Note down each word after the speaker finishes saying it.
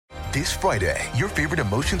This Friday, your favorite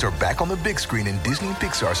emotions are back on the big screen in Disney and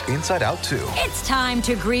Pixar's Inside Out 2. It's time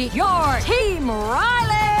to greet your Team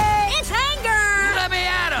Riley. It's anger. Let me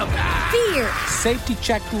at him. Fear. Safety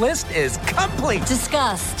checklist is complete.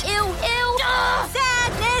 Disgust. Ew.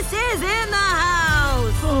 Sadness is in the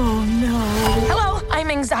house. Oh, no. Hello, I'm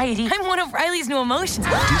anxiety. I'm one of Riley's new emotions.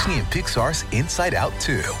 Disney and Pixar's Inside Out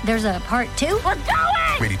 2. There's a part 2? We're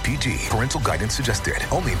going! Rated PG. Parental guidance suggested.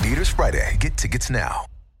 Only in theaters Friday. Get tickets now.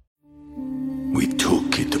 We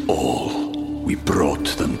took it all. We brought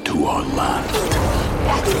them to our land.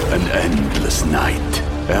 An endless night,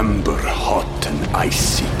 ember hot and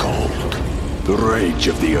icy cold. The rage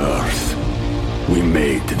of the earth. We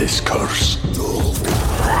made this curse.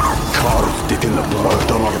 Carved it in the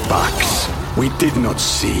blood on our backs. We did not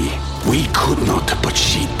see. We could not, but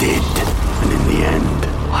she did. And in the end,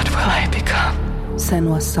 what will I become?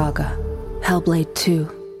 Senua's Saga. Hellblade 2.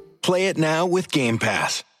 Play it now with Game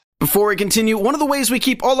Pass. Before we continue, one of the ways we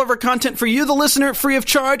keep all of our content for you, the listener, free of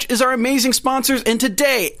charge is our amazing sponsors, and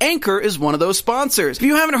today, Anchor is one of those sponsors. If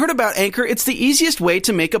you haven't heard about Anchor, it's the easiest way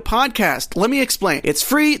to make a podcast. Let me explain. It's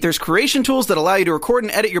free, there's creation tools that allow you to record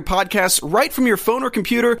and edit your podcasts right from your phone or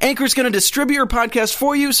computer. Anchor's going to distribute your podcast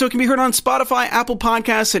for you so it can be heard on Spotify, Apple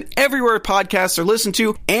Podcasts, and everywhere podcasts are listened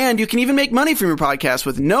to, and you can even make money from your podcast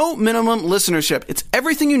with no minimum listenership. It's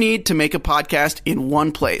everything you need to make a podcast in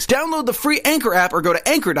one place. Download the free Anchor app or go to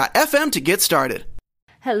anchor.fm to get started.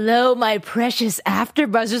 Hello, my precious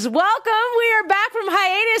AfterBuzzers. Welcome. We are back from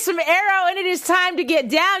hiatus from Arrow, and it is time to get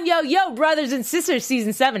down. Yo, brothers and sisters,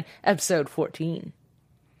 Season 7, Episode 14.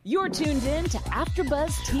 You're tuned in to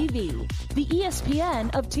AfterBuzz TV, the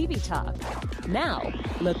ESPN of TV talk. Now,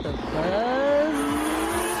 let the buzz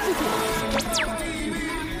begin.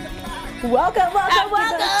 Welcome.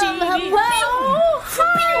 Hello.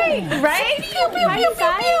 Hi. Right?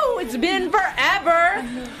 Pew. It's been forever.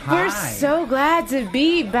 Hi. We're so glad to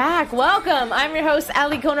be back. Welcome. I'm your host,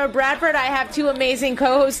 Ali Kona Bradford. I have two amazing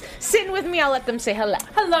co-hosts sitting with me. I'll let them say hello.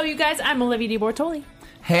 Hello, you guys. I'm Olivia Di Bortoli.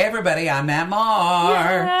 Hey, everybody. I'm Matt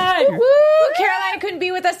Maher. Yay. Woo! Carolina couldn't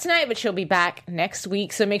be with us tonight, but she'll be back next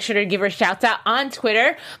week, so make sure to give her shouts out on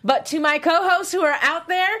Twitter. But to my co-hosts who are out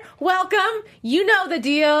there, welcome. You know the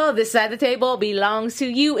deal. This side of the table belongs to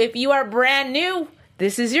you. If you are brand new,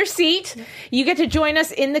 this is your seat. You get to join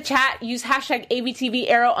us in the chat. Use hashtag ABTV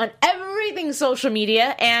Arrow on everything social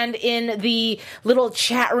media and in the little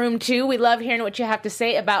chat room, too. We love hearing what you have to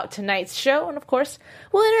say about tonight's show. And, of course,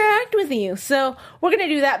 we'll interact with you. So we're going to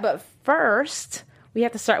do that. But first, we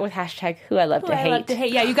have to start with hashtag Who I Love to Hate.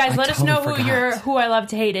 Yeah, you guys let us know totally who I Love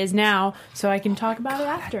to Hate is now so I can talk about it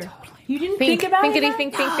after. You didn't think about it?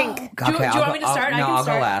 Think. Do you want me to start? I'll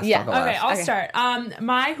go last. Yeah. I'll start.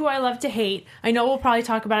 My Who I Love to Hate, I know we'll probably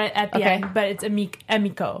talk about it at the end, but it's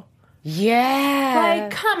Emiko. Yeah.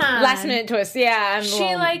 Like, come on. Last minute twist. Yeah.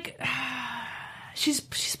 She's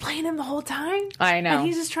playing him the whole time. I know. And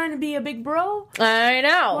he's just trying to be a big bro. I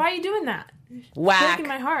know. Why are you doing that? Whack. Breaking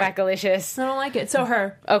my heart. Wackalicious. I don't like it. So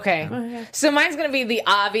her. Okay. So mine's going to be the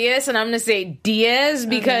obvious, and I'm going to say Diaz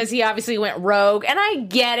because he obviously went rogue. And I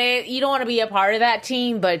get it. You don't want to be a part of that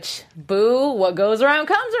team, but boo, what goes around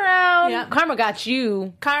comes around. Yeah. Karma got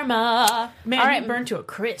you. Karma. Man, All right. he burned to a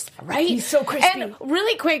crisp. Right? He's so crispy. And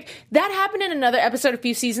really quick, that happened in another episode a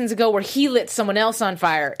few seasons ago where he lit someone else on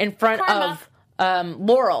fire in front of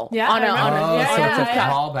Laurel. Yeah, on a So it's a yeah.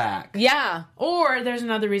 callback. Yeah. Or there's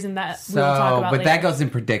another reason that we'll talk about But later. that goes in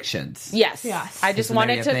predictions. Yes. I just So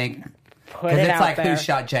wanted to maybe put it it's out like there. Who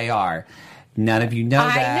Shot JR. None of you know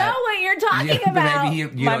that. I know what you're talking Yeah, but about. maybe you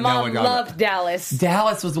My don't know mom what you're loved talking Dallas.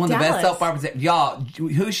 Dallas was one of the best soap operas. Y'all,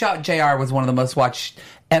 Who Shot JR was one of the most watched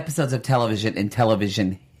episodes of television in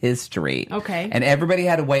television history. Okay. And everybody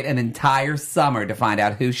had to wait an entire summer to find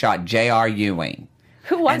out who shot J.R. Ewing.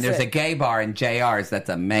 Who was And there's it? a gay bar in JR's that's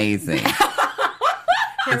amazing.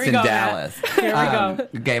 It's we in go, Dallas. Here we go.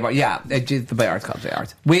 Gay bar. Yeah, the bar is called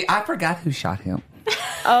JR's. I forgot who shot him.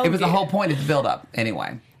 Oh, It was the whole point of the build-up.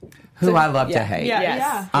 Anyway, who I love to hate.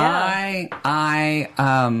 Yes. I'm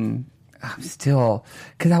still,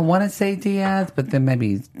 because I want to say Diaz, but then maybe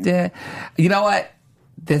he's dead. You know what?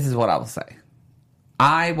 This is what I will say.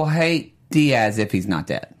 I will hate Diaz if he's not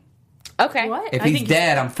dead. Okay. What? If he's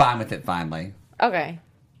dead, I'm fine with it finally. Okay.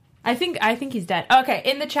 I think he's dead. Okay,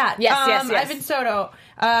 in the chat. Yes. Ivan Soto.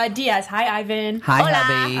 Diaz. Hi, Ivan. Hi,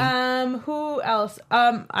 hubby. Who else?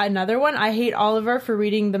 Another one. I hate Oliver for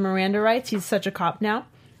reading the Miranda rights. He's such a cop now.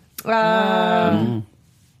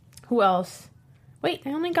 Who else? Wait, I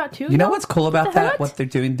only got two. You know what's cool about that? What? What they're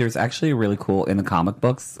doing, there's actually really cool in the comic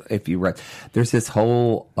books. If you read, there's this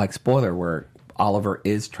whole spoiler where Oliver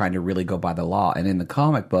is trying to really go by the law, and in the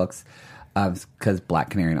comic books, because Black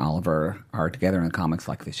Canary and Oliver are together in the comics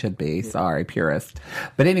like they should be. Sorry, purist.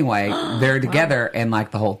 But anyway, they're together, and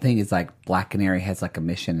like the whole thing is like Black Canary has like a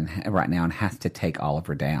mission right now and has to take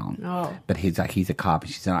Oliver down. Oh. But he's a cop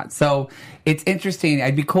and she's not. So it's interesting.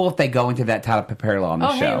 It'd be cool if they go into that type of parallel on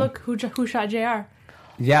the show. Oh, hey, look, who shot JR?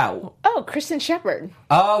 Yeah. Oh, Kristen Shepard.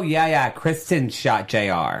 Oh, yeah. Kristen shot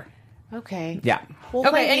JR. Okay. Yeah. Well,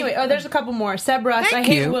 Okay, anyway, there's a couple more. Seb Russ, Thank I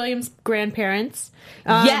hate you. William's grandparents.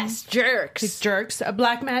 yes, jerks. He's jerks.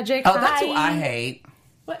 Black Magic. Oh, that's hi. who I hate.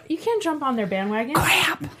 What? You can't jump on their bandwagon.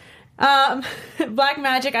 Crap. Black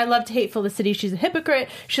Magic, I love to hate Felicity. She's a hypocrite.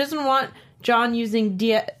 She doesn't want John using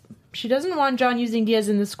Diaz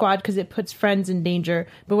in the squad because it puts friends in danger.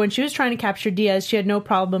 But when she was trying to capture Diaz, she had no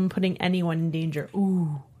problem putting anyone in danger.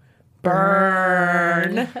 Ooh.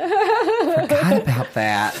 Burn. Forgot about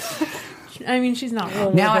that. I mean, she's not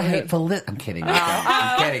wrong. Now I hate Felicity. I'm kidding.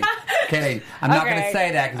 I'm kidding. I'm not going to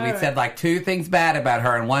say that because we said like 2 things bad about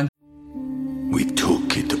her and one. We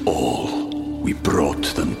took it all. We brought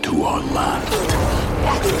them to our land.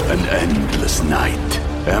 An endless night,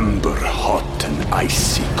 ember hot and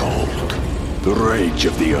icy cold. The rage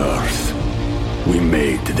of the earth. We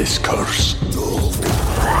made this curse.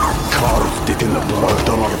 Carved it in the blood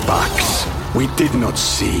on our backs. We did not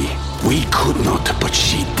see. We could not, but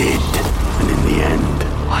she did. And in the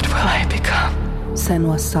end, What will I become?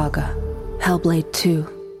 Senua's Saga. Hellblade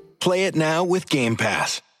 2. Play it now with Game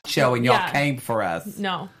Pass. Show and y'all came for us.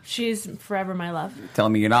 No, she's forever my love.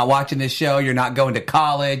 Telling me you're not watching this show, you're not going to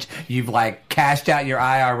college, you've like cashed out your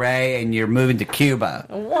IRA and you're moving to Cuba.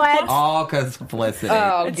 What? All because of Felicity.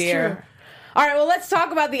 Oh, It's dear. true. All right, well, let's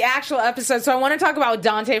talk about the actual episode. So I want to talk about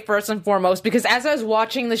Dante first and foremost, because as I was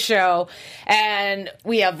watching the show, and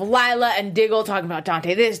we have Lila and Diggle talking about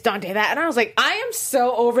Dante this, Dante that, and I was like, I am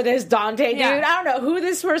so over this Dante, dude. Yeah. I don't know who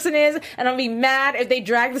this person is, and I'll be mad if they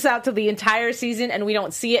drag this out to the entire season and we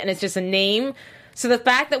don't see it and it's just a name. So the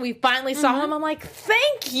fact that we finally saw him, I'm like,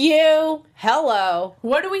 thank you. Hello.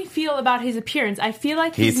 What do we feel about his appearance? I feel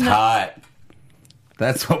like He's not. hot.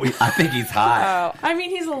 That's what I think he's hot. I mean,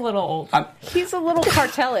 he's a little old. He's a little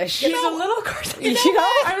cartelish. He's a little cartoon. You know,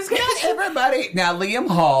 I was gonna say everybody. Now, Liam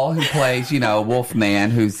Hall, who plays, Wolfman,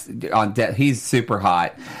 who's on he's super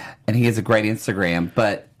hot, and he has a great Instagram,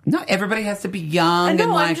 but not everybody has to be young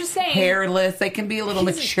and like just saying, hairless. They can be a little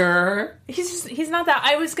mature. He's not that.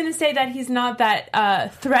 I was gonna say that he's not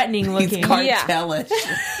that threatening looking. He's cartelish.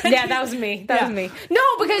 Yeah, that was me. That was me. No,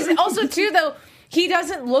 because also too though, he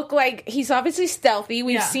doesn't look like he's obviously stealthy.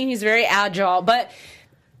 We've seen he's very agile, but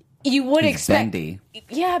you would expect bendy.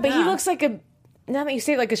 Yeah, but he looks like now that you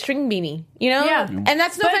say it, like a string beanie, you know? Yeah. And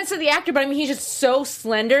that's no offense to the actor, but I mean he's just so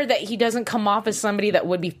slender that he doesn't come off as somebody that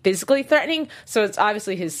would be physically threatening. So it's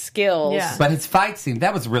obviously his skills. Yeah. But his fight scene,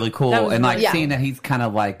 that was really cool. That was And like really- seeing that he's kind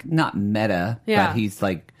of like not meta, but he's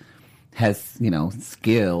like has,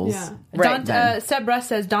 skills. Yeah. Right. Seb Russ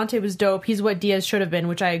says Dante was dope. He's what Diaz should have been,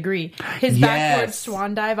 which I agree. His Yes. backward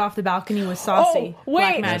swan dive off the balcony was saucy. Oh,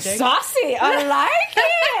 Black wait, magic. saucy. I like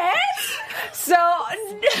it. So,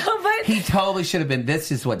 no, but He totally should have been.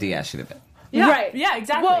 This is what Diaz should have been. Yeah. right. Yeah,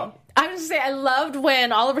 exactly. Well, I was just saying, I loved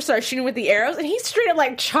when Oliver started shooting with the arrows, and he straight up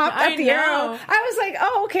like chopped I up the know. arrow. I was like,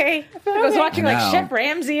 oh, okay. I feel like I was watching I like know. Chef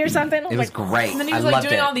Ramsay or something. It was great. and then he I was like loved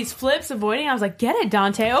doing it. all these flips, avoiding. I was like, get it,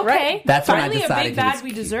 Dante. Okay. Right. That's when I Finally decided a he big bad was we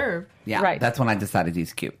cute. deserve. Yeah, Right. that's when I decided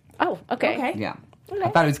he's cute. Oh, okay. Okay. Yeah. I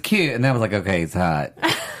thought he was cute, and then I was like, okay, he's hot.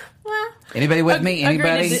 Well, Anybody with me?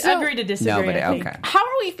 Anybody? Agree to disagree. Nobody. I think. Okay. How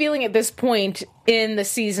are we feeling at this point in the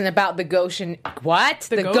season about the Goshen? What?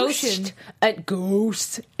 The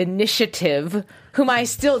Ghost Initiative, whom I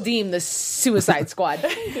still deem the Suicide Squad.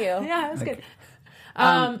 Thank you. Yeah, that was good.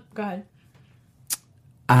 Go ahead.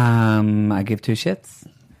 I give 2 shits.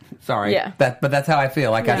 Sorry. Yeah. But that's how I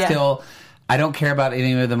feel. Like Yeah. I don't care about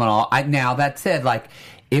any of them at all. Now that said, like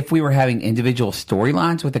if we were having individual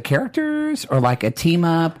storylines with the characters or like a team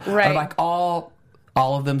up or Right. like all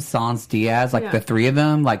of them sans Diaz, like Yeah. the 3 of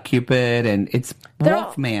them, like Cupid and it's They're all-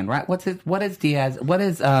 Wolfman, right? What is Diaz? What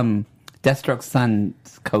is Deathstroke's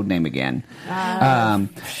son's code name again?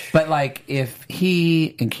 But like if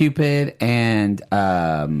he and Cupid and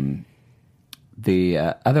the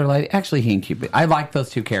other lady, actually he and Cupid, I like those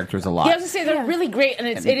 2 characters a lot. Yeah, I was gonna say they're really great, and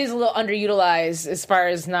it is a little underutilized as far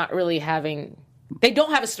as not really having. They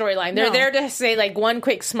don't have a storyline. They're No. there to say like one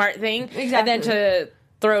quick smart thing, and then to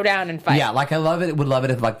throw down and fight. Yeah, like I love it. Would love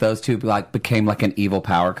it if like those two like became like an evil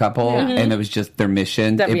power couple, and it was just their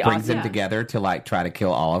mission. That'd It be brings awesome. them together to like try to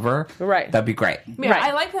kill Oliver. Right. That'd be great. Yeah, Right.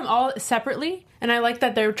 I like them all separately, and I like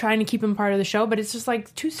that they're trying to keep him part of the show, but it's just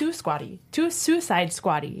like too suicide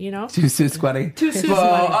squatty, you know? Too Squatty. Too Sue Whoa,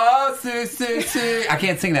 Squatty. oh, Sue. I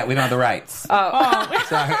can't sing that. We don't have the rights. Oh.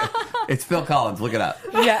 Sorry. It's Phil Collins. Look it up.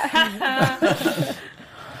 Yeah.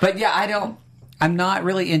 But yeah, I'm not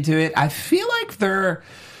really into it. I feel like they're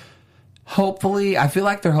hopefully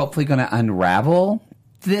going to unravel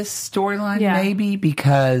this storyline maybe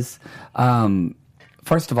because,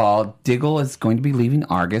 first of all, Diggle is going to be leaving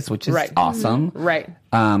Argus, which is awesome. Right.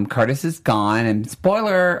 Curtis is gone, and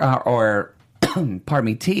spoiler, pardon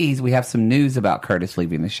me, tease, we have some news about Curtis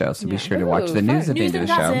leaving the show, so be sure to watch the news at the end of the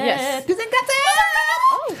show. Yes.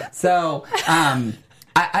 So,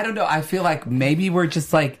 I don't know. I feel like maybe we're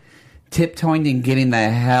just like tiptoeing and getting the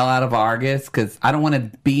hell out of Argus because I don't want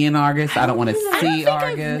to be in Argus. I don't want to see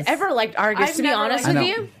Argus. I've ever liked Argus, to be honest with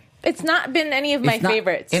you. It's not been any of my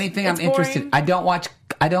favorites. Anything It's I'm interested. boring.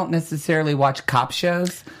 I don't necessarily watch cop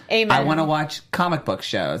shows. Amen. I want to watch comic book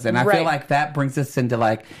shows, and I Right. feel like that brings us into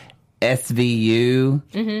like SVU.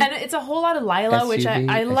 And it's a whole lot of Lila, which I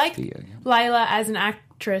SUV, like SVU, Lila as an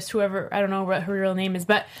actress, whoever, I don't know what her real name is,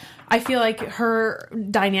 but I feel like her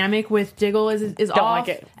dynamic with Diggle is Don't off.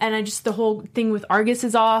 like it. And I just, the whole thing with Argus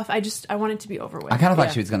is off. I want it to be over with. I kind of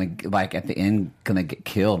thought she was gonna like at the end gonna get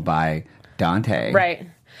killed by Dante. Right.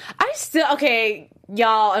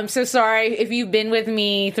 Y'all, I'm so sorry if you've been with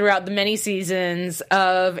me throughout the many seasons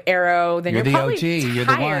of Arrow. Then You're you're the probably OG. You're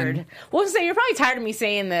the tired. one. We'll say you're probably tired of me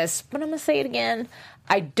saying this, but I'm gonna say it again.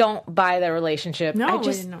 I don't buy the relationship. No, I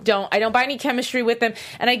just no. don't. I don't buy any chemistry with them.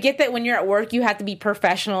 And I get that when you're at work, you have to be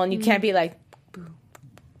professional and you can't be like, boo,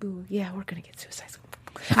 boo. Yeah, we're gonna get Suicide Squad.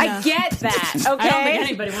 I get that. Okay. I don't think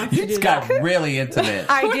anybody wants to You do just that. got really intimate.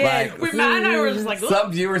 I did. Like, Matt and I were just like,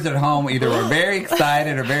 some viewers at home either were very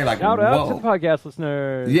excited or very like, Shout out to whoa. the podcast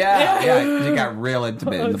listeners. Yeah, you got real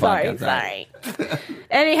intimate in the podcast. Sorry.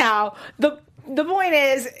 Anyhow, the point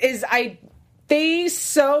is they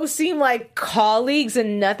so seem like colleagues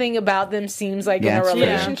and nothing about them seems like Yeah, in a it's true.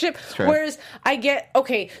 relationship. It's true. Whereas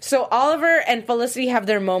so Oliver and Felicity have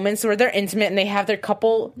their moments where they're intimate and they have their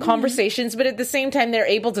couple conversations, but at the same time they're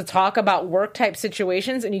able to talk about work type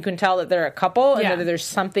situations and you can tell that they're a couple and that there's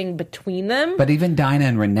something between them. But even Dinah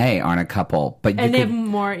and Renee aren't a couple. But And they have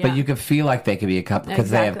more, But you could feel like they could be a couple because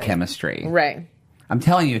they have Exactly. chemistry. Right. I'm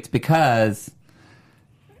telling you, it's because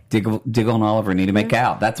Diggle and Oliver need to make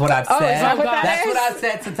out. That's what I've said. is that what that That's is? what I've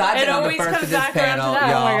said since I've It been on the always first comes of this back around to panel, that.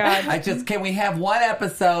 y'all. Oh my God. Can we have one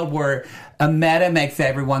episode where a meta makes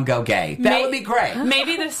everyone go gay? That would be great.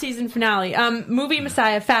 Maybe the season finale. Movie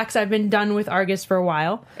Messiah. Facts. I've been done with Argus for a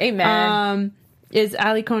while. Amen. Is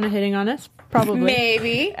Ali Kona hitting on us? Probably.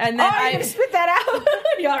 Maybe. And then I gonna spit that out.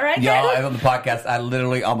 Y'all right Y'all, there? on the podcast, I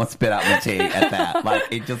literally almost spit out my tea at that. Like,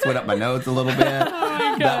 it just went up my nose a little bit.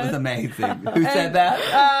 That was amazing. Who said that?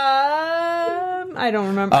 I don't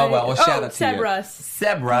remember. Oh, well, shout out to Seb you. Russ.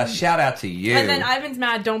 Seb Russ, shout out to you. And then Ivan's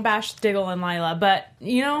mad. Don't bash Diggle and Lila, but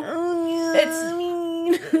you know, it's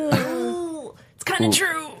kind of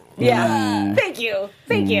true. Yeah. Thank you.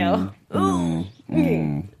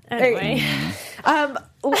 Anyway, I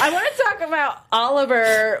want to talk about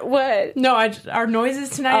Oliver. What? no, our noises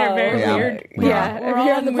tonight are very yeah. weird. Yeah, We're if all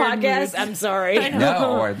you're on the in weird podcast, moods. I'm sorry.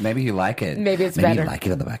 No, or maybe you like it. Maybe it's maybe better. you like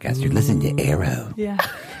it on the podcast. You're listening to Arrow. Yeah,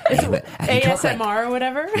 I can talk like- ASMR or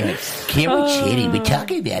whatever. Cameron Chetty, we're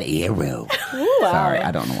talking about Arrow. Sorry,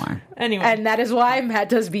 I don't know why. Anyway, And that is why Matt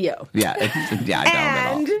does VO. Yeah, I don't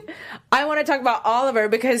at all. And I want to talk about Oliver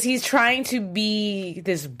because he's trying to be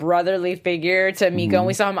this brotherly figure to Miko. And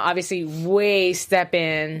we saw him obviously way step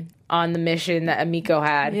in on the mission that Amiko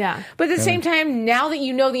had. Yeah. But at the same time, now that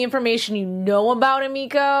you know the information you know about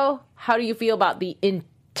Amiko, how do you feel about the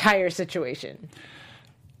entire situation?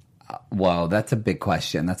 Whoa, that's a big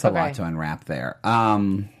question. That's a Okay. lot to unwrap there.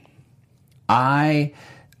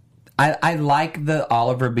 I like the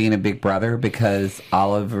Oliver being a big brother because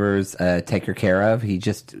Oliver's taken care of. He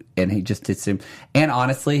just did some, and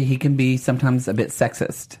honestly, he can be sometimes a bit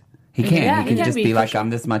sexist. He can. Yeah, he can he can just be, be for like, sure. I'm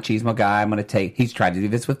this machismo guy. I'm going to take. He's tried to do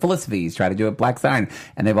this with Felicity. He's tried to do it with Black Sign,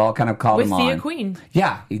 and they've all kind of called with him Thea on. Queen.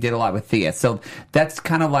 Yeah, he did a lot with Thea. So that's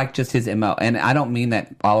kind of like just his MO. And I don't mean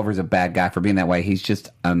that Oliver's a bad guy for being that way. He's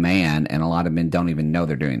just a man, and a lot of men don't even know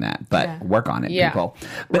they're doing that. But Yeah. work on it, Yeah. people.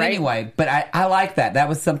 But Right. anyway, I like that. That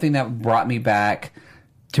was something that brought me back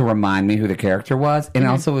to remind me who the character was. And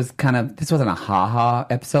also was kind of, this wasn't a ha-ha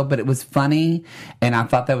episode, but it was funny. And I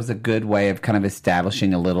thought that was a good way of kind of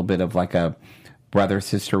establishing a little bit of like a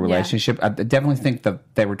brother-sister relationship. I definitely think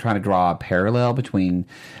that they were trying to draw a parallel between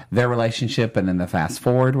their relationship and then the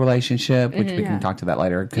fast-forward relationship, which we can talk to that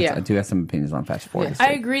later, because I do have some opinions on fast-forward.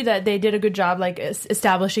 I agree that they did a good job, like,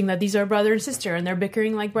 establishing that these are brother and sister, and they're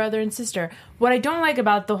bickering like brother and sister. What I don't like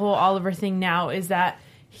about the whole Oliver thing now is that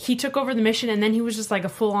he took over the mission, and then he was just, like, a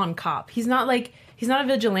full-on cop. He's not a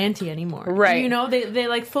vigilante anymore. Right. You know, they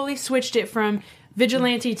like, fully switched it from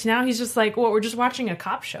vigilante to now he's just like, well, we're just watching a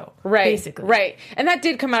cop show. Right. Basically. Right. And that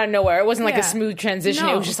did come out of nowhere. It wasn't like a smooth transition.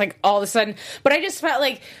 No. It was just like all of a sudden. But I just felt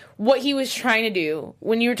like what he was trying to do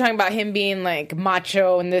when you were talking about him being like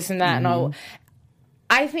macho and this and that and all,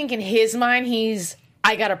 I think in his mind,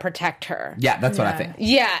 I gotta protect her. Yeah, that's what I think.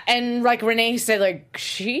 Yeah, and like Renee said, like,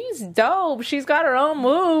 she's dope. She's got her own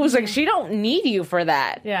moves. Like, she don't need you for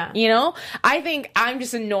that. Yeah. You know? I think I'm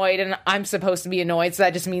just annoyed, and I'm supposed to be annoyed, so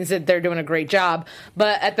that just means that they're doing a great job.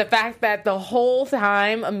 But at the fact that the whole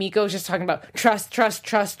time, Amiko's just talking about trust, trust,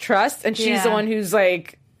 trust, trust, and she's the one who's,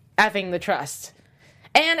 like, effing the trust.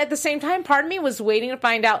 And at the same time, part of me was waiting to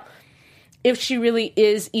find out if she really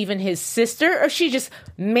is even his sister, or she just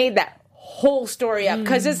made that whole story up,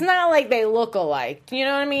 because it's not like they look alike. You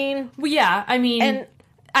know what I mean? Well, yeah, I mean, and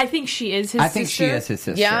I think she is his sister. I think she is his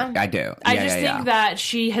sister. Yeah? I do. I just think that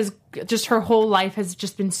she has just, her whole life has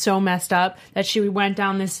just been so messed up that she went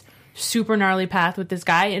down this super gnarly path with this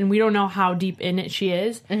guy, and we don't know how deep in it she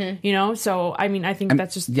is. You know, so I mean, I think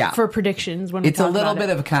that's just for predictions. When it's we a talk little about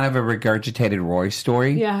bit of kind of a regurgitated Roy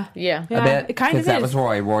story. Yeah. A bit. It kind of is. That was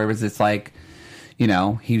Roy. Roy was this like, you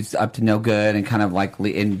know, he was up to no good and kind of like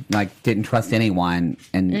didn't trust anyone.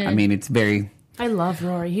 And I mean, it's very. I love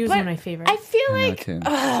Rory. He was one of my favorites. I feel like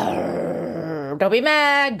don't be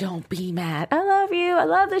mad. Don't be mad. I love you. I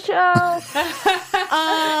love the show.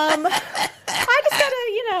 I just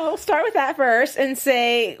gotta, start with that first and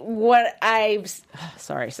say what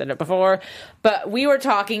sorry, I said it before, but we were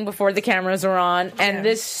talking before the cameras were on, and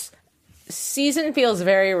this season feels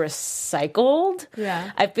very recycled.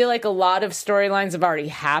 Yeah. I feel like a lot of storylines have already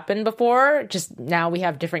happened before. Just now we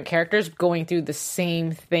have different characters going through the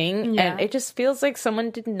same thing. Yeah. And it just feels like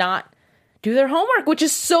someone did not do their homework, which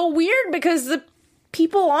is so weird because the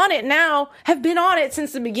people on it now have been on it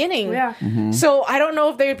since the beginning. Yeah. So I don't know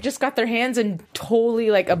if they've just got their hands in totally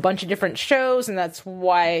like a bunch of different shows and that's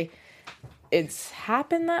why it's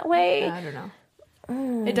happened that way. I don't know.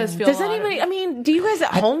 It does feel. Does anybody? I mean, do you guys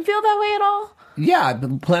at home feel that way at all? Yeah,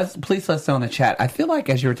 please let us know in the chat. I feel like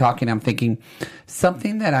as you were talking, I'm thinking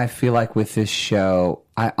something that I feel like with this show.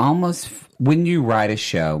 I almost, when you write a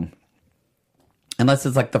show, unless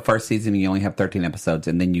it's like the first season and you only have 13 episodes,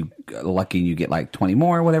 and then you lucky you get like 20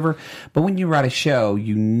 more or whatever. But when you write a show,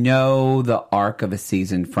 you know the arc of a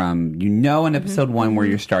season from in episode 1 where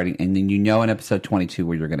you're starting, and then in episode 22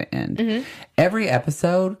 where you're going to end. Every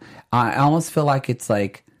episode, I almost feel like it's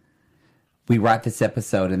like we write this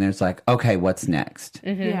episode and there's like, okay, what's next?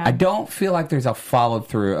 Yeah. I don't feel like there's a follow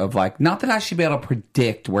through of like, not that I should be able to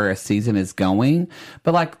predict where a season is going,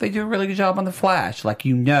 but like they do a really good job on The Flash. Like,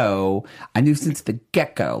 I knew since the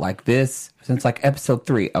get go, like since like episode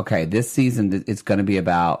 3, okay, this season is going to be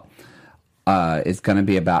about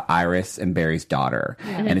Iris and Barry's daughter.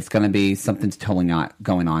 And it's going to be something's totally not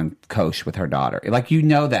going on Kosh with her daughter. Like,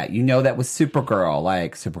 that. That with Supergirl.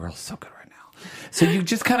 Like, Supergirl's so good right now. So you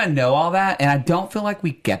just kind of know all that. And I don't feel like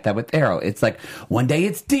we get that with Arrow. It's like, one day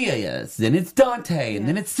it's Diaz, then it's Dante, and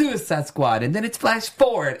then it's Suicide Squad, and then it's Flash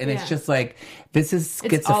Forward. And it's just like, this is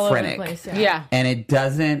schizophrenic. It's all over the place, yeah. And it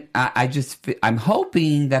doesn't, I'm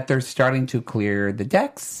hoping that they're starting to clear the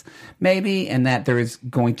decks, maybe, and that there is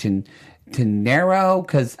going to narrow,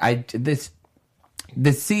 because this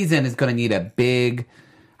season is going to need a big,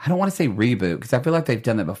 I don't want to say reboot, because I feel like they've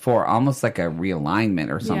done that before, almost like a realignment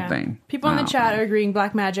or something. Yeah. People in the chat are agreeing.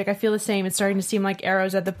 Black Magic, I feel the same. It's starting to seem like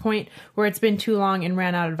Arrow's at the point where it's been too long and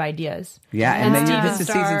ran out of ideas. Yeah, and then this is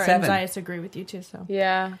season 7. And Zayas agree with you too. So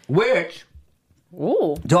yeah, which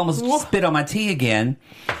to almost spit on my tea again.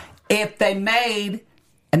 If they made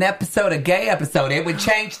a gay episode, it would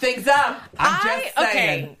change things up. I'm just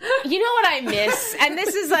saying. Okay. You know what I miss? And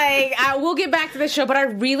this is like, we'll get back to the show, but I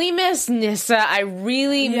really miss Nyssa. I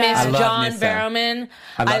really miss John Barrowman.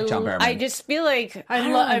 I love John Barrowman. I just feel like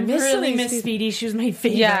I really miss Speedy. She was my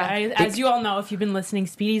favorite. Yeah. As you all know, if you've been listening,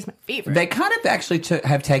 Speedy's my favorite. They kind of actually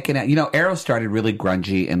have taken it. Arrow started really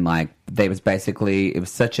grungy and like it was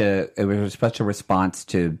such a response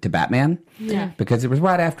to Batman. Yeah. Because it was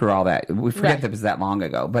right after all that. We forget that it was that long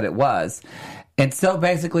ago, but it was. And so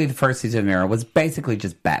basically the first season of Arrow was basically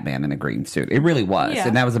just Batman in a green suit. It really was. Yeah.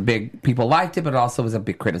 And that was people liked it, but it also was a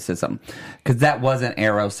big criticism. Because that wasn't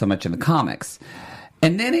Arrow so much in the comics.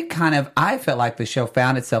 And then it kind of, I felt like the show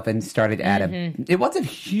found itself and started adding, it wasn't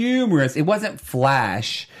humorous, it wasn't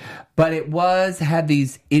Flash, but it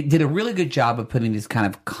did a really good job of putting these kind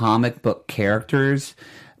of comic book characters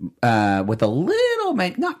with a little,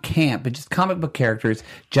 not camp, but just comic book characters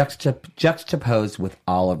juxtaposed with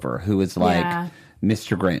Oliver, who is like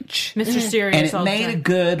Mr. Grinch. Mr. Serious. And it made a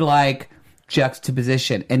good, like,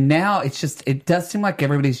 juxtaposition. And now it does seem like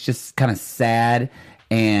everybody's just kind of sad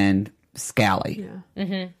and scally.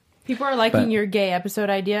 Yeah. People are liking your gay episode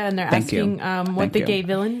idea, and they're asking what the gay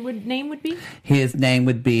villain name would be. His name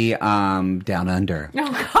would be Down Under.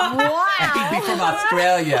 Oh, God. Wow. And he'd be from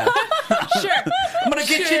Australia. Sure. I'm going to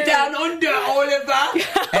get you down under, Oliver.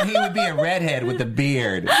 And he would be a redhead with a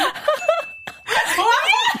beard.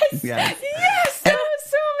 Yes! Yes. Yes, that was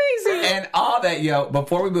so amazing. And all that,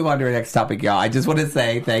 before we move on to our next topic, y'all, I just want to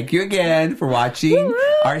say thank you again for watching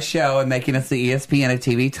our show and making us the ESPN of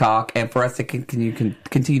TV Talk, and for us to continue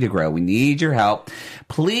to grow. We need your help.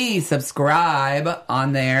 Please subscribe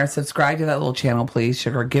on there. Subscribe to that little channel, please.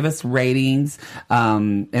 Sugar, give us ratings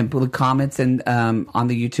and put comments and on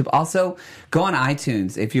the YouTube. Also, go on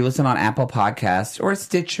iTunes if you listen on Apple Podcasts or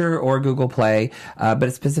Stitcher or Google Play,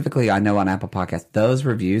 but specifically, I know on Apple Podcasts, those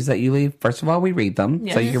reviews that you leave, first of all, we read them,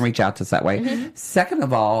 so you can reach out to us that way. Second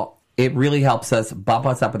of all, it really helps us bump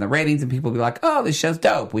us up in the ratings, and people be like, oh, this show's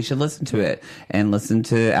dope. We should listen to it. And listen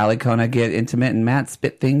to Ali Kona get intimate and Matt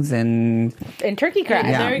spit things and turkey cry.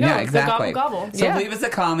 Yeah, there you go. Yeah, It's exactly. the gobble, gobble. So leave us a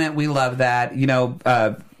comment. We love that.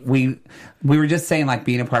 We were just saying, like,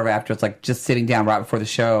 being a part of it after, it's like just sitting down right before the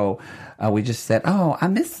show. We just said, oh, I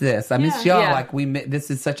miss this. I miss y'all. Yeah. Like,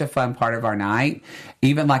 this is such a fun part of our night.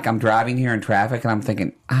 Even, like, I'm driving here in traffic, and I'm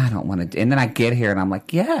thinking, I don't want to. And then I get here, and I'm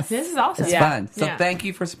like, yes. This is awesome. It's Yeah. fun. So Yeah. thank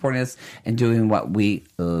you for supporting us and doing what we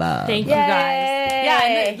love. Thank you guys. Yeah,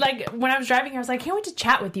 and like when I was driving here, I was like, I can't wait to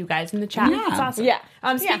chat with you guys in the chat. Yeah. It's awesome. Yeah.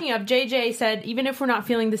 Speaking of, JJ said, even if we're not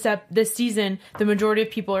feeling this season, the majority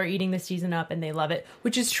of people are eating this season up and they love it,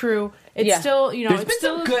 which is true. It's still, There's it's been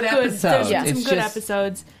still some good There's episodes. been some It's good just-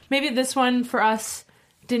 episodes. Maybe this one for us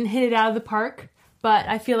didn't hit it out of the park, but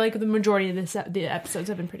I feel like the majority of the episodes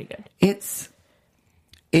have been pretty good. It's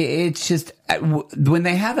just when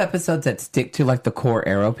they have episodes that stick to, like, the core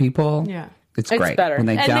Arrow people. Yeah. It's great. better. When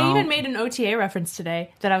they And don't, they even made an OTA reference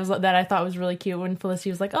today that I thought was really cute when Felicity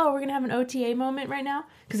was like, "Oh, we're gonna have an OTA moment right now,"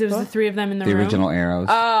 because it was the three of them in the room. original Arrows.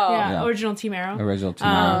 Yeah, original Team Arrow. Original Team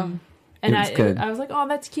Arrow. And It was good. I was like, "Oh,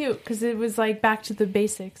 that's cute," because it was like back to the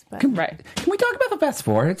basics. But Right. Can we talk about the fast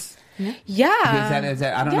forwards? Yeah. Is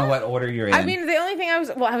that I don't know what order you're in. I mean, the only thing I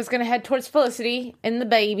was going to head towards Felicity and the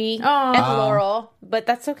baby Aw. and Laurel, but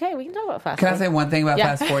that's okay. We can talk about fast. Can I say one thing about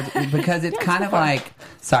Yeah. fast forwards? Because it's kind of like,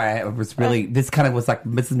 sorry, I was really, this kind of was like,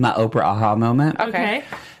 this is my Oprah aha moment. okay.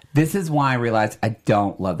 This is why I realized I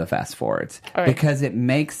don't love the fast forwards. All right. Because it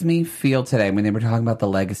makes me feel today, when they were talking about the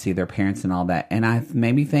legacy, their parents and all that, and I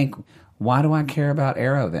made me think, why do I care about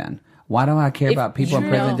Arrow then? Why do I care about people in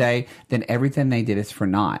present day? Then everything they did is for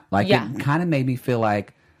naught. Like, Yeah. it kind of made me feel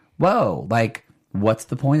like, whoa, like, what's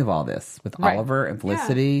the point of all this? With Right. Oliver and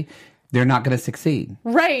Felicity, they're not going to succeed.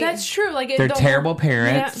 Right. That's true. Like They're terrible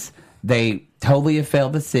parents. They totally have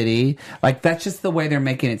failed the city. Like, that's just the way they're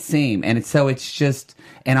making it seem. And it's just,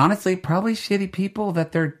 and honestly, probably shitty people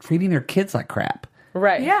that they're treating their kids like crap.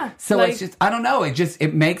 right. Yeah. So like, it's just, I don't know.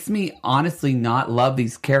 It makes me honestly not love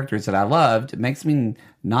these characters that I loved. It makes me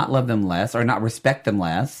not love them less or not respect them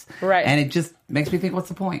less. Right. And it just makes me think, what's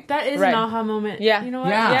the point? that is Right. an aha moment. Yeah. You know what?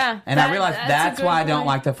 Yeah. Yeah. And I realized that's a good why I don't point.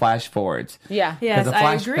 like the flash forwards. Yeah. Yes, Because a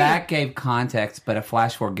I agree. flashback gave context, but a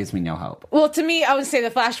flash forward gives me no hope. Well, to me, I would say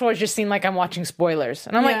the flash forwards just seem like I'm watching spoilers,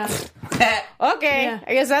 and I'm Yeah. like, okay, Yeah.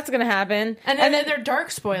 I guess that's gonna happen. And then they're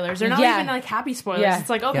dark spoilers. They're not Yeah. even like happy spoilers. Yeah. It's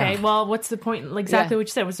like, okay, Yeah. well, what's the point? Like, exactly Yeah. what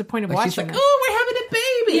you said. What's the point of Like, she's watching like, it? oh, we're having a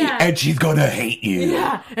baby. Yeah. And she's gonna hate you.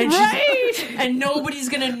 Yeah, and Right. and nobody's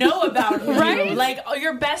gonna know about you. Right. Like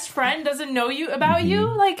your best friend doesn't know you about you.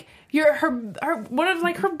 Like you're her one of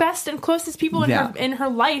like her best and closest people in her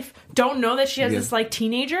life don't know that she has this like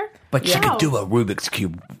teenager. But she Wow. could do a Rubik's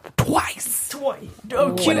Cube twice. toy.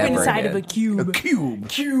 Oh, cube Whatever inside it of a is. cube.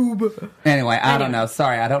 Cube. Anyway, I don't know.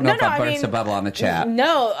 Sorry, I don't know No, if no, I I burst mean- a bubble on the chat.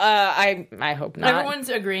 No, I hope not. Everyone's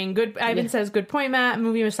agreeing. Good. Ivan says, "Good point, Matt."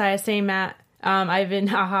 Movie Messiah, same Matt. Ivan,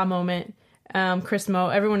 haha moment. Chris Mo,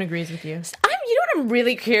 everyone agrees with you. You know what I'm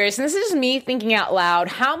really curious, and this is just me thinking out loud.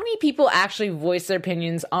 How many people actually voice their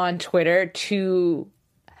opinions on Twitter to,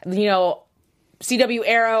 CW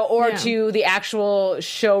Arrow or Yeah. to the actual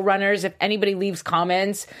showrunners? If anybody leaves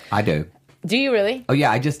comments, I do. do you really? Oh yeah,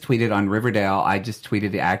 I just tweeted on Riverdale. I just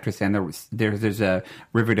tweeted the actress, and there's a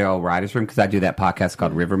Riverdale writers room because I do that podcast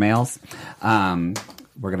called River Mails.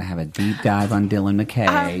 we're gonna have a deep dive on Dylan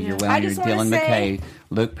McKay. You're well, you're Dylan McKay,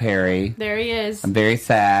 Luke Perry. There he is. I'm very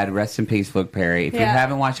sad. Rest in peace, Luke Perry. If you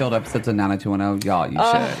haven't watched old episodes of 90210, y'all, you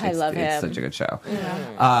should. I love him. It's such a good show.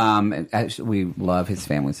 Yeah. Actually, we love his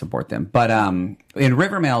family, support them. But in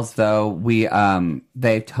Rivermails, though,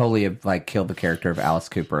 they totally have like killed the character of Alice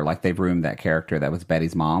Cooper. Like they've ruined that character that was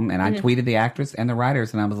Betty's mom. And I tweeted the actress and the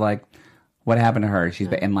writers, and I was like, "What happened to her?" She's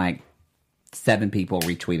and like 7 people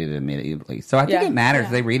retweeted it immediately. So I think it matters.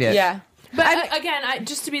 They read it. Yeah. But again,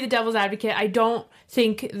 just to be the devil's advocate, I don't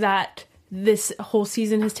think that this whole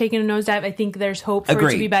season has taken a nosedive. I think there's hope for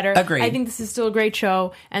it to be better. Agreed. I think this is still a great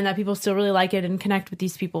show and that people still really like it and connect with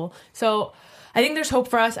these people. So I think there's hope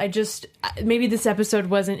for us. Maybe this episode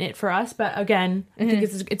wasn't it for us, but again, I think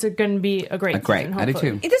it's going to be a great season, I do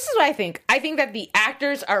too. This is what I think. I think that the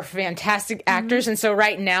actors are fantastic actors, and so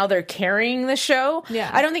right now they're carrying the show. Yeah.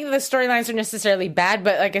 I don't think the storylines are necessarily bad,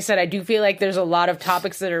 but like I said, I do feel like there's a lot of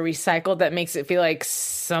topics that are recycled that makes it feel like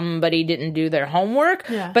somebody didn't do their homework.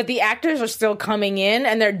 Yeah. But the actors are still coming in,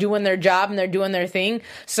 and they're doing their job, and they're doing their thing.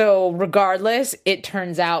 So regardless, it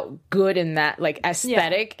turns out good in that like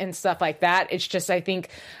aesthetic and stuff like that. It's just, I think,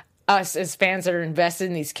 us as fans that are invested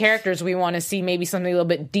in these characters, we want to see maybe something a little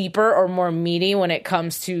bit deeper or more meaty when it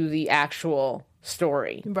comes to the actual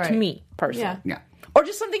story. Right. To me, personally. Yeah. Or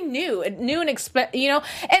just something new and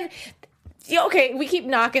and okay, we keep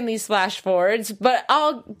knocking these flash forwards, but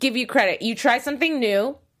I'll give you credit. You tried something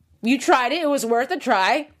new. You tried it. It was worth a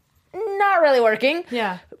try. Not really working.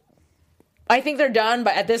 Yeah. I think they're done,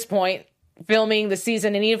 but at this point, filming the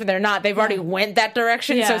season, and even if they're not, they've already went that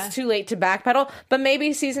direction, so it's too late to backpedal. But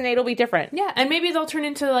maybe season 8 will be different. Yeah, and maybe they'll turn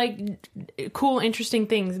into like cool, interesting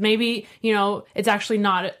things. Maybe, it's actually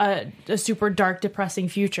not a super dark, depressing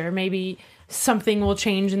future. Maybe something will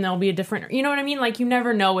change and there'll be a different, you know what I mean? Like, you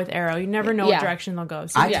never know with Arrow. You never know what direction they'll go.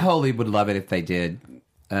 So, I totally would love it if they did.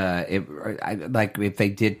 If they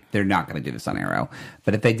did, they're not going to do this on Arrow,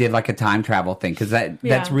 but if they did like a time travel thing, because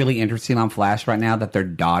that's really interesting on Flash right now, that their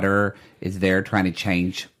daughter is there trying to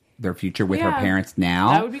change their future with her parents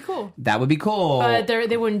now. That would be cool. That would be cool. But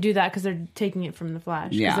they wouldn't do that because they're taking it from the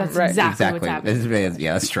Flash. Yeah, that's exactly what's happening.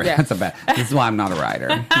 That's true. Yeah. This is why I'm not a writer.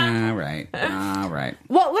 All right.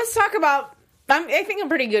 Well, let's talk about. I think I'm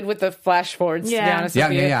pretty good with the flash forwards, to be honest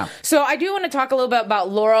with you. Yeah. So I do want to talk a little bit about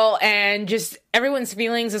Laurel and just everyone's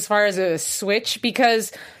feelings as far as a switch,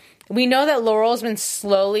 because we know that Laurel's been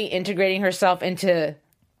slowly integrating herself into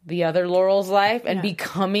the other Laurel's life and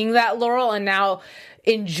becoming that Laurel, and now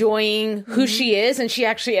enjoying who she is. And she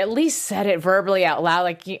actually at least said it verbally out loud.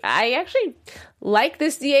 Like, I actually like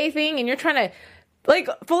this DA thing, and you're trying to, like,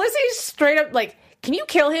 Felicity's straight up like, can you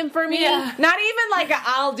kill him for me? Yeah. Not even like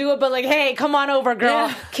I'll do it, but like, hey, come on over, girl.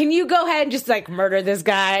 Yeah. Can you go ahead and just like murder this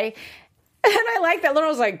guy? And I like that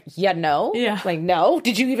Laurel's like, no. Yeah. Like, no.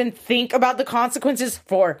 Did you even think about the consequences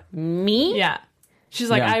for me? Yeah.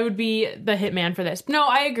 She's like, I would be the hitman for this. No,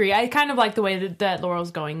 I agree. I kind of like the way that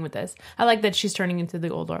Laurel's going with this. I like that she's turning into the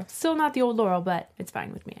old Laurel. Still not the old Laurel, but it's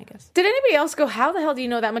fine with me, I guess. Did anybody else go, how the hell do you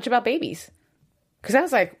know that much about babies? Because I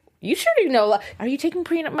was like, you sure do know. Are you taking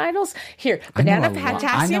prenatals? Here, banana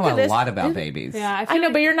potassium for this. I know a lot about babies. Yeah, I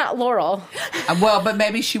know, but you're not Laurel. Well, but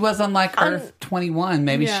maybe she was on like Earth 21.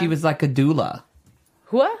 Maybe she was like a doula.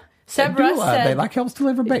 What? Seb Russ said they like helps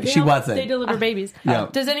deliver babies. She wasn't. They deliver babies. Yeah.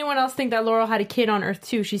 Does anyone else think that Laurel had a kid on Earth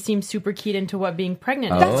too? She seems super keyed into what being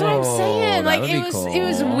pregnant is. That's what I'm saying. Like, it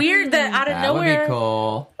was weird that out of nowhere. That would be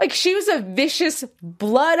cool. Like, she was a vicious,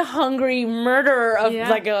 blood-hungry murderer of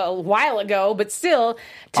like a while ago, but still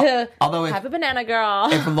to have a banana girl.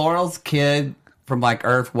 If Laurel's kid from like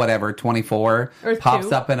Earth 24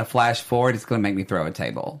 pops up in a flash forward, it's going to make me throw a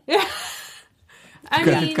table. Yeah.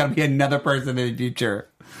 Because it's going to be another person in the future.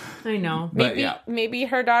 I know. Maybe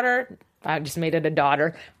her daughter, I just made it a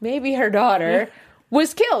daughter, maybe her daughter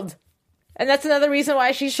was killed. And that's another reason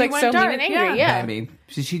why she's like so mean and angry. Yeah. Maybe.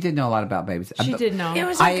 She did know a lot about babies. She did know. It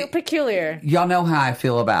was like peculiar. Y'all know how I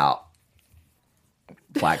feel about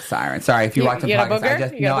Black Siren. Sorry, if you watch the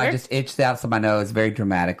podcast, I just itched out of my nose very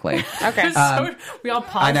dramatically. Okay. So we all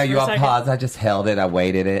paused. I know you all paused. I just held it. I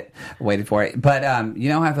waited for it. But you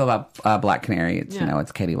know how I feel about Black Canary? It's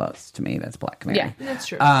it's Katie Lowes to me. That's Black Canary. Yeah, that's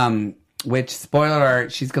true. Which, spoiler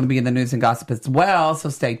alert, she's going to be in the news and gossip as well. So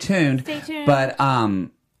stay tuned. But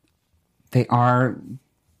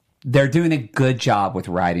they're doing a good job with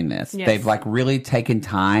writing this. Yes. They've like really taken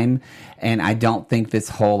time, and I don't think this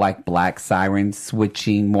whole like Black Siren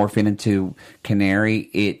switching, morphing into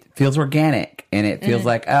Canary, it feels organic, and it feels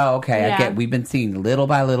like, oh, okay, I get, we've been seeing little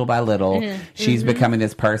by little by little, she's becoming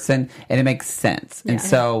this person, and it makes sense. And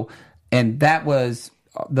so, and that was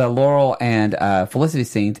Laurel and Felicity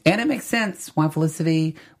scenes, and it makes sense why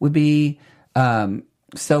Felicity would be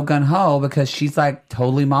so gun-ho, because she's like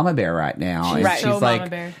totally mama bear right now. She's and so she's like, mama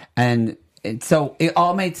bear. and so it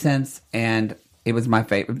all made sense, and it was my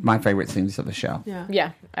favorite scenes of the show.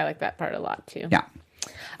 Yeah, I like that part a lot too. Yeah.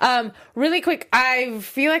 Really quick, I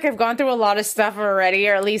feel like I've gone through a lot of stuff already,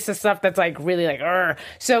 or at least the stuff that's like really like, Urgh.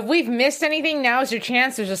 So if we've missed anything, now is your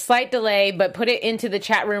chance. There's a slight delay, but put it into the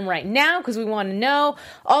chat room right now because we want to know.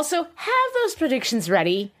 Also, have those predictions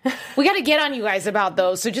ready. We got to get on you guys about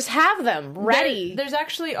those, so just have them ready. There's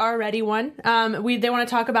actually already one. They want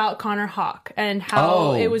to talk about Connor Hawk and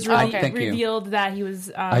how it was revealed that he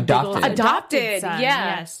was adopted. Son.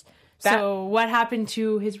 Yeah. Yes. So what happened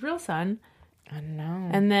to his real son? I don't know.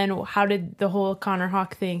 And then how did the whole Connor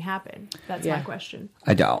Hawk thing happen? That's my question.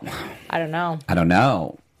 I don't know. I don't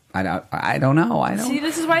know. See,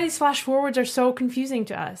 this is why these flash forwards are so confusing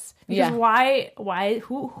to us. Because why?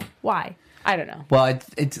 I don't know. Well,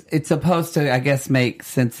 it's supposed to, I guess, make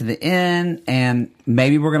sense in the end, and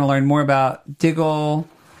maybe we're going to learn more about Diggle.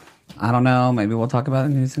 I don't know. Maybe we'll talk about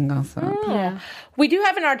the news and gossip. Yeah. We do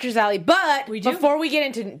have an Archer's Alley, but before we get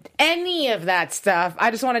into any of that stuff,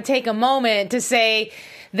 I just want to take a moment to say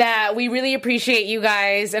that we really appreciate you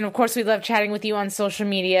guys. And of course, we love chatting with you on social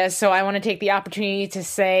media. So I want to take the opportunity to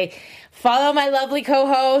say, follow my lovely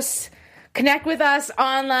co-hosts. Connect with us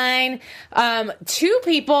online. 2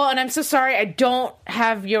 people, and I'm so sorry I don't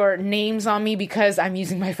have your names on me because I'm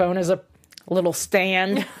using my phone as a little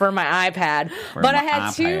stand for my iPad. But I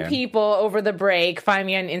had 2 people over the break find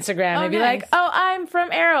me on Instagram and be like, oh, I'm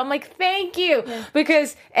from Arrow. I'm like, thank you. Yeah.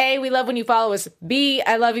 Because A, we love when you follow us. B,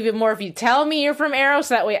 I love even more if you tell me you're from Arrow,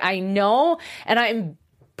 so that way I know. And I'm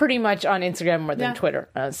pretty much on Instagram more than Twitter.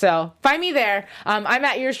 So find me there. I'm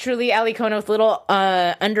at yours truly, Ali Kona, with little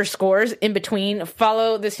underscores in between.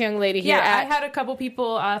 Follow this young lady here. I had a couple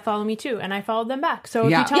people follow me too, and I followed them back. So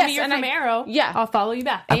if you tell me you're from Arrow, I'll follow you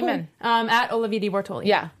back. Amen. At Olivia Di Bortoli.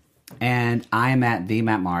 Yeah. And I'm at the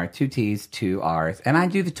Matt Maher, 2 T's, 2 R's. And I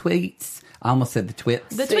do the tweets. I almost said the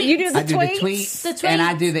twits. The tweets. You do the I do tweets. the tweets. And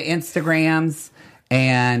I do the Instagrams.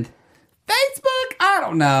 And Facebook? I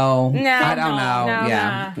don't know. No. I don't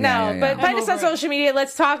know. No, but find us on social media.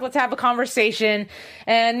 Let's talk. Let's have a conversation.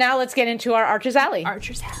 And now let's get into our Archer's Alley.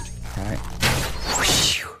 Archer's Alley. All right.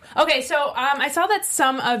 Okay, so I saw that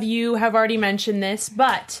some of you have already mentioned this,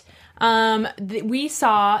 but we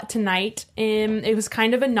saw tonight, it was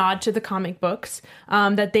kind of a nod to the comic books,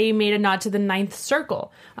 that they made a nod to the Ninth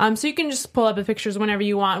Circle. So you can just pull up the pictures whenever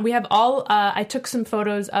you want. We have I took some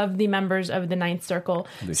photos of the members of the Ninth Circle.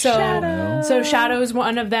 So Shadow is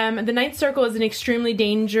one of them. The Ninth Circle is an extremely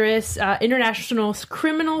dangerous international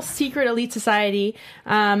criminal secret elite society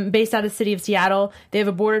based out of the city of Seattle. They have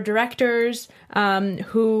a board of directors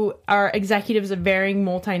who are executives of varying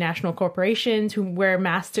multinational corporations who wear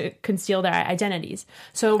masks to conceal their identities.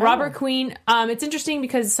 So Robert Queen, it's interesting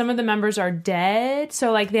because some of the members are dead.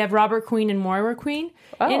 So like they have Robert Queen and Moira Queen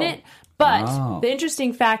in it. But the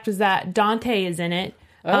interesting fact was that Dante is in it.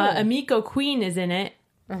 Emiko Queen is in it,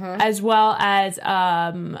 as well as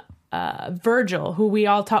Virgil, who we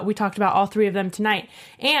talked about all 3 of them tonight.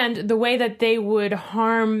 And the way that they would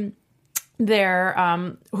harm their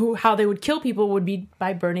how they would kill people would be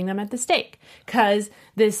by burning them at the stake, because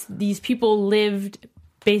these people lived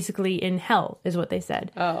basically in hell, is what they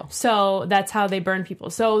said. So that's how they burn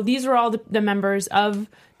people. So these were all the members of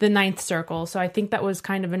the Ninth Circle. So I think that was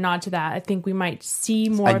kind of a nod to that. I think we might see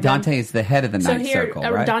more of them. Dante is the head of the Ninth Circle,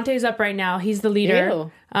 right? Dante's up right now. He's the leader.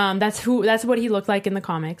 That's what he looked like in the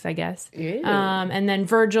comics, I guess. And then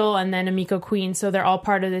Virgil, and then Emiko Queen. So they're all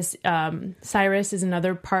part of this. Cyrus is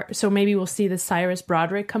another part. So maybe we'll see the Cyrus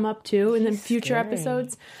Broderick come up too in the future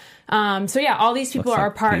episodes. So yeah, all these people are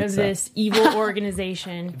part of this evil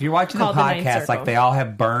organization. If you're watching the podcast, like they all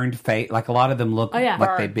have burned face. Like a lot of them look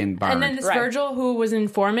like they've been burned. And then this Virgil, who was an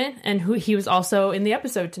informant, and who he was also in the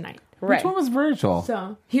episode tonight. Which one was Virgil?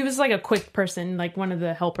 So he was like a quick person, like one of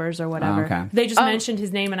the helpers or whatever. They just mentioned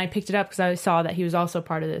his name, and I picked it up because I saw that he was also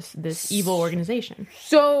part of this evil organization.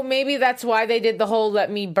 So maybe that's why they did the whole "let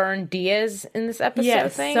me burn Diaz" in this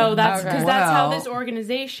episode thing. So that's because that's how this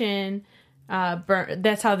organization.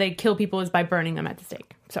 That's how they kill people, is by burning them at the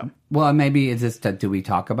stake. So, well, maybe is this? Do we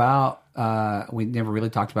talk about? We never really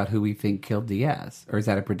talked about who we think killed Diaz, or is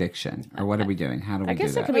that a prediction, or what are we doing? How do we do that? I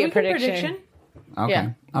guess it could be a prediction. Okay.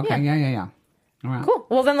 Yeah. Okay. Yeah. All right. Cool.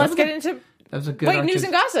 Well, then let's get into. That was a good. News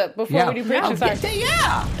and gossip before we do predictions.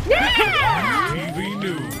 Yeah. TV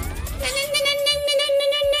news.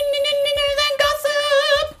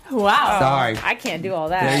 What Wow. Sorry. I can't do all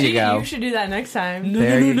that. There you go. You should do that next time.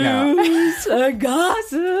 There you go. News and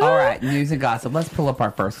gossip. All right, news and gossip. Let's pull up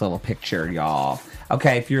our first little picture, y'all.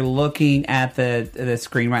 Okay, if you're looking at the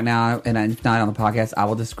screen right now, and it's not on the podcast, I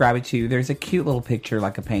will describe it to you. There's a cute little picture,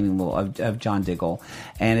 like a painting of John Diggle,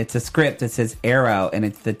 and it's a script that says Arrow, and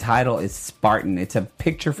the title is Spartan. It's a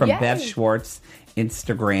picture from Bev Schwartz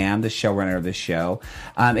Instagram, the showrunner of the show.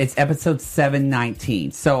 It's episode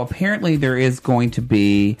 719. So apparently there is going to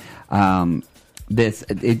be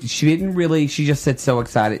she just said so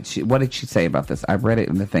excited. What did she say about this? I read it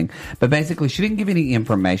in the thing. But basically, she didn't give any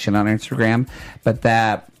information on Instagram, but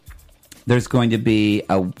that there's going to be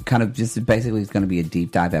a kind of just basically it's going to be a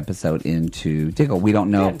deep dive episode into Diggle. We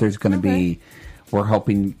don't know if there's going to be, we're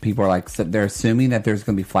hoping people are like, so they're assuming that there's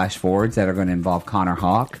going to be flash forwards that are going to involve Connor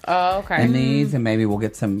Hawke in these, and maybe we'll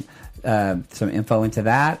get some info into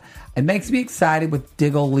that. It makes me excited with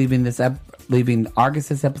Diggle leaving Argus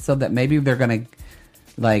this episode that maybe they're going to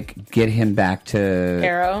get him back to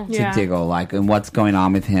Arrow to Diggle, and what's going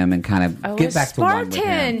on with him, and kind of get back to one with him.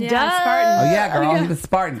 Spartan. Oh yeah, girl, he's a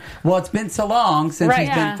Spartan. Well, it's been so long since he's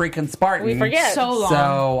been freaking Spartan. We forget so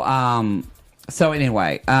long. So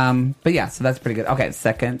anyway, but yeah, so that's pretty good. Okay,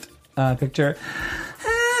 second picture.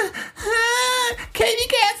 Katie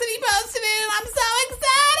Cassidy posted it, and I'm so excited.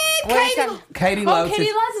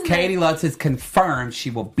 Katie Lutz is confirmed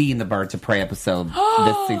she will be in the Birds of Prey episode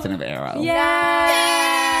this season of Arrow. Yay!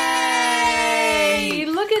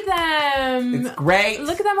 Look at them. It's great.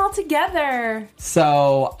 Look at them all together.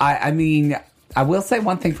 So, I mean, I will say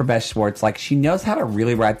one thing for Bev Schwartz. She knows how to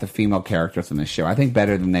really write the female characters in this show. I think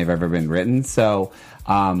better than they've ever been written. So,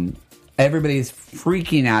 everybody's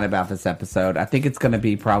freaking out about this episode. I think it's going to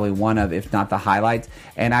be probably one of, if not the highlights.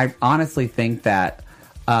 And I honestly think that,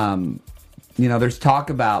 there's talk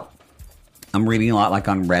about, I'm reading a lot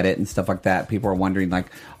on Reddit and stuff like that. People are wondering,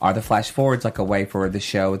 are the flash forwards a way for the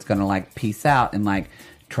show? It's going to peace out and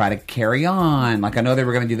try to carry on. I know they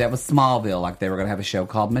were going to do that with Smallville. They were going to have a show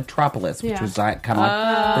called Metropolis, which was kind of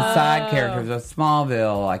the side characters of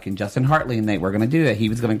Smallville, and Justin Hartley, and they were going to do it. He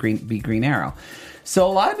was going to be Green Arrow. So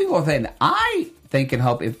a lot of people are saying, I think and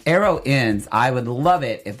hope if Arrow ends, I would love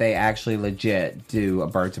it if they actually legit do a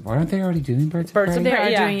Birds of Prey. Aren't they already doing Birds of Prey? Birds of Prey,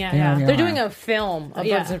 They're doing it. Yeah. They're doing a film of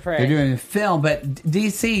Birds of Prey. They're doing a film, but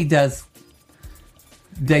DC does.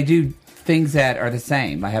 They do things that are the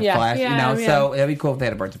same. I have Flash, so it'd be cool if they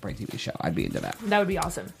had a Birds of Prey TV show. I'd be into that. That would be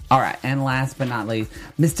awesome. All right, and last but not least,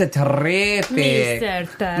 Mr. Terrific.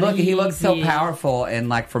 Look, he looks so powerful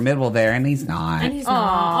and formidable there, and he's not. And he's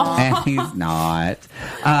not. And he's not.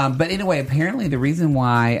 But anyway, apparently the reason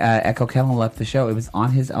why Echo Kellum left the show, it was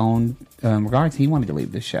on his own regards. He wanted to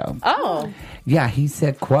leave the show. Oh. Yeah, he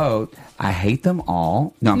said, quote, I hate them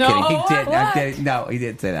all. No, I'm kidding. He didn't. No, he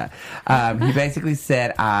didn't say that. He basically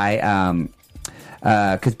said,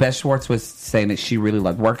 because Bev Schwartz was saying that she really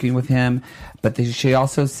loved working with him, but she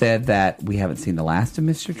also said that we haven't seen the last of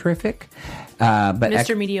Mr. Terrific. But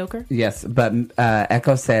Mr. Mediocre? Yes, but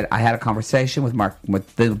Echo said, I had a conversation with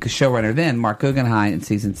the showrunner then, Mark Guggenheim, in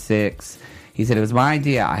season 6. He said, it was my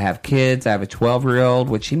idea. I have kids. I have a 12-year-old,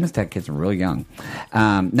 which he must have kids real young.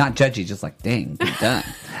 Not judgy, just dang, get done.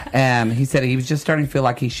 He said he was just starting to feel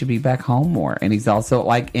like he should be back home more. And he's also,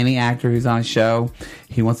 like any actor who's on a show,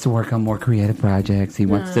 he wants to work on more creative projects. He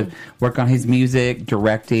wants to work on his music,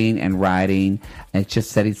 directing, and writing. And it's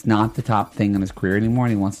just that it's not the top thing in his career anymore,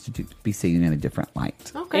 and he wants to be seen in a different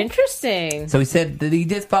light. Okay. Interesting. So he said that he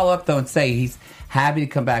did follow up, though, and say he's happy to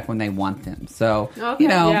come back when they want him. So,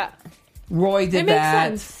 Roy did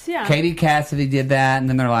that. Sense. Yeah. Katie Cassidy did that, and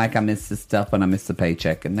then they're like, I miss this stuff, but I miss the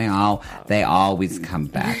paycheck. And they always come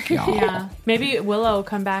back, y'all. Yeah. Maybe Willow will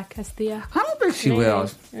come back as Thea. I don't think she will.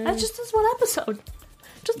 That's just this one episode.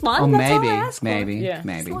 Just one. Oh, That's maybe, all I ask for.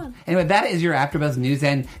 maybe. One. Anyway, that is your AfterBuzz news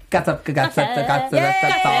and gossip. So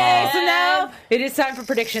now it is time for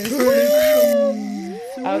predictions.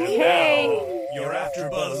 Okay. Your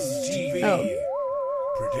AfterBuzz TV.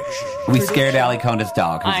 Prediction. We scared Ali Conda's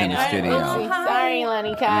dog who's in the studio. Oh, sorry,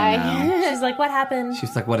 Lenny Kai. She's like, what happened?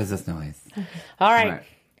 She's like, what is this noise? All right.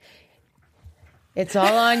 It's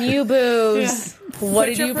all on you, Booze. What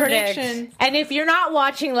did you predict? And if you're not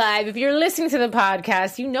watching live, if you're listening to the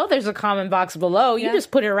podcast, there's a comment box below. You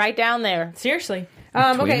just put it right down there. Seriously.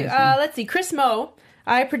 Okay, let's see. Chris Moe.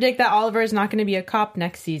 I predict that Oliver is not going to be a cop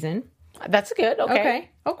next season. That's good. Okay.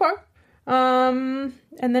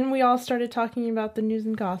 And then we all started talking about the news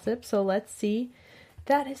and gossip. So let's see.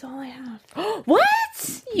 That is all I have.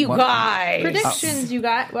 What? You guys. Predictions you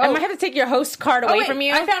got. I might have to take your host card away from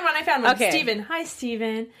you. I found one. Okay. Steven. Hi,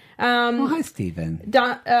 Steven. Hi, Steven.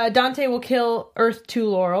 Dante will kill Earth 2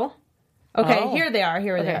 Laurel. Okay, Oh. here they are.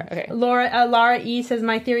 Here they are. Okay. Lara E says,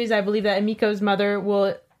 my theory is I believe that Emiko's mother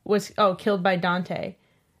was killed by Dante.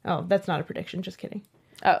 Oh, that's not a prediction. Just kidding.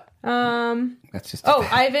 Oh. That's just.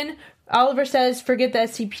 Ivan Oliver says, forget the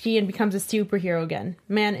SCPD and becomes a superhero again.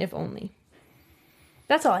 Man, if only.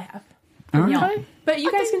 That's all I have. All right. Y'all. But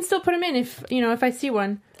you guys can still put them in if I see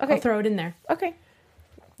one. Okay. I'll throw it in there. Okay.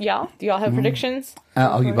 Y'all? Do y'all have predictions?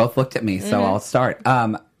 You both looked at me, so I'll start.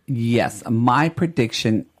 Yes, my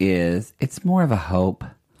prediction is it's more of a hope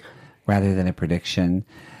rather than a prediction.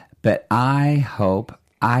 But I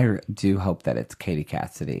do hope that it's Katie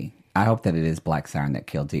Cassidy. I hope that it is Black Siren that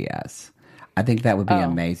killed Diaz. I think that would be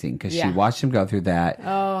amazing because she watched him go through that.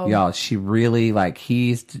 Oh. Y'all, she really, of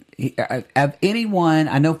anyone,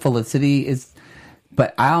 I know Felicity is,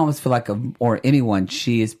 but I almost feel like, or anyone,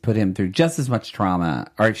 she has put him through just as much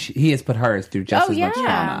trauma, or he has put hers through just as much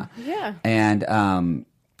trauma. Yeah. And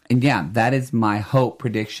yeah, that is my hope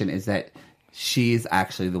prediction is that she's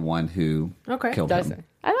actually the one who killed him.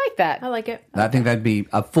 I like that. I like it. I think that'd be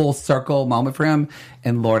a full circle moment for him.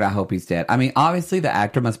 And Lord, I hope he's dead. I mean, obviously the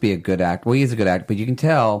actor must be a good actor. Well, he is a good actor, but you can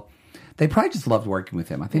tell they probably just loved working with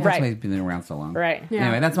him. I think that's why he's been around so long. Right. Yeah.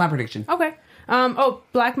 Anyway, that's my prediction. Okay.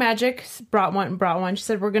 Black Magic brought one. She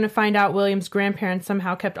said, we're going to find out William's grandparents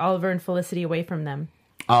somehow kept Oliver and Felicity away from them.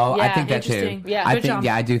 Oh, Yeah, I think that too. Yeah, I good think. job.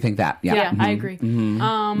 Yeah, I do think that. Yeah, Yeah, I agree.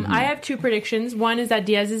 I have two predictions. One is that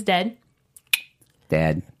Diaz is dead.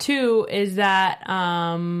 Dead. Two is that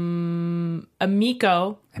Emiko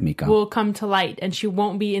will come to light and she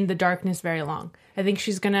won't be in the darkness very long. I think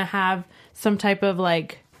she's going to have some type of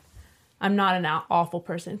I'm not an awful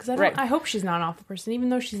person. Because I hope she's not an awful person, even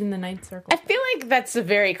though she's in the Ninth Circle. I feel like that's a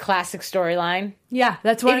very classic storyline. Yeah,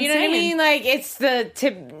 that's what I'm you saying. know what I mean? Like, it's the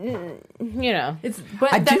tip, That's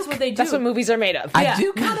what they do. That's what movies are made of. I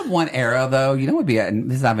do kind of want Arrow, though. You know what would be I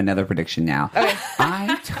have another prediction now. Okay.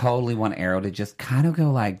 I totally want Arrow to just kind of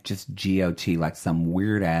go just GOT, like some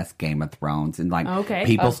weird-ass Game of Thrones. And,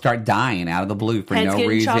 people start dying out of the blue for Heads no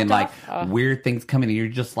reason. off. Weird things coming and you're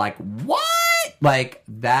just like, what? Like,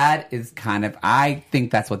 that is kind of... I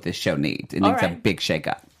think that's what this show needs. It needs a big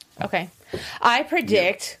shakeup. Okay. I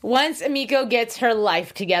predict once Emiko gets her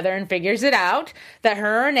life together and figures it out, that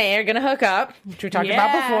her and Renee are going to hook up, which we talked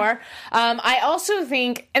about before. I also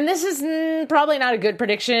think, and this is probably not a good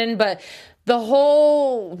prediction, but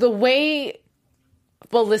the way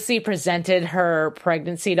Felicity presented her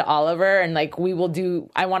pregnancy to Oliver, and I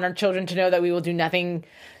want our children to know that we will do nothing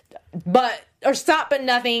stop at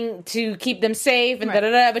nothing to keep them safe and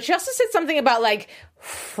da-da-da. But she also said something about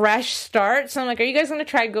fresh start. So I'm like, are you guys going to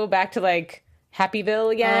try to go back to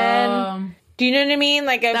Happyville again? Do you know what I mean?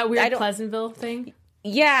 That weird Pleasantville thing?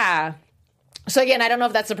 Yeah. So again, I don't know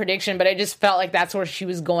if that's a prediction, but I just felt like that's where she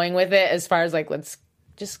was going with it as far as let's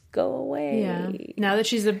just go away. Yeah. Now that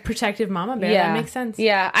she's a protective mama bear, that makes sense.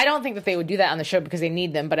 Yeah. I don't think that they would do that on the show because they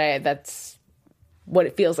need them, but that's what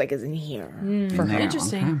it feels like is in here for her.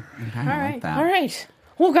 Interesting. Okay. All right. All right.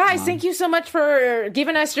 Well, guys, thank you so much for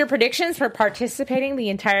giving us your predictions, for participating the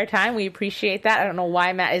entire time. We appreciate that. I don't know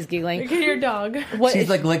why Matt is giggling. Look at your dog. She's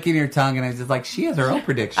licking her tongue, and I was just like, she has her own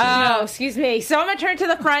prediction. Oh, excuse me. So I'm going to turn to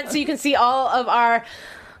the front so you can see all of our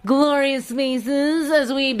glorious faces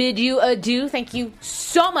as we bid you adieu. Thank you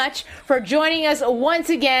so much for joining us once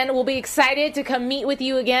again. We'll be excited to come meet with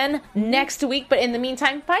you again next week. But in the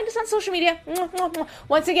meantime, find us on social media.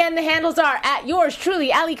 Once again, the handles are at yours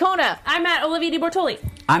truly, Ali Kona. I'm at Olivia Di Bortoli.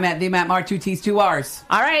 I'm at the Matt Mar, 2 T's, 2 R's.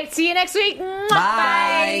 All right. See you next week.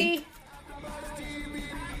 Bye.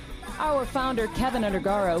 Our founder, Kevin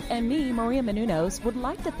Undergaro, and me, Maria Menounos, would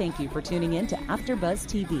like to thank you for tuning in to AfterBuzz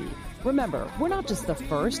TV. Remember, we're not just the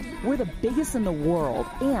first, we're the biggest in the world,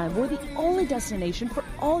 and we're the only destination for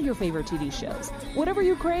all your favorite TV shows. Whatever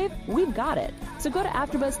you crave, we've got it. So go to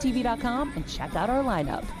AfterBuzzTV.com and check out our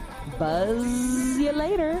lineup. Buzz you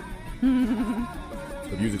later.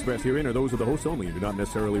 The views expressed herein are those of the hosts only and do not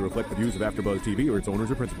necessarily reflect the views of AfterBuzz TV or its owners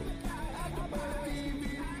or principals.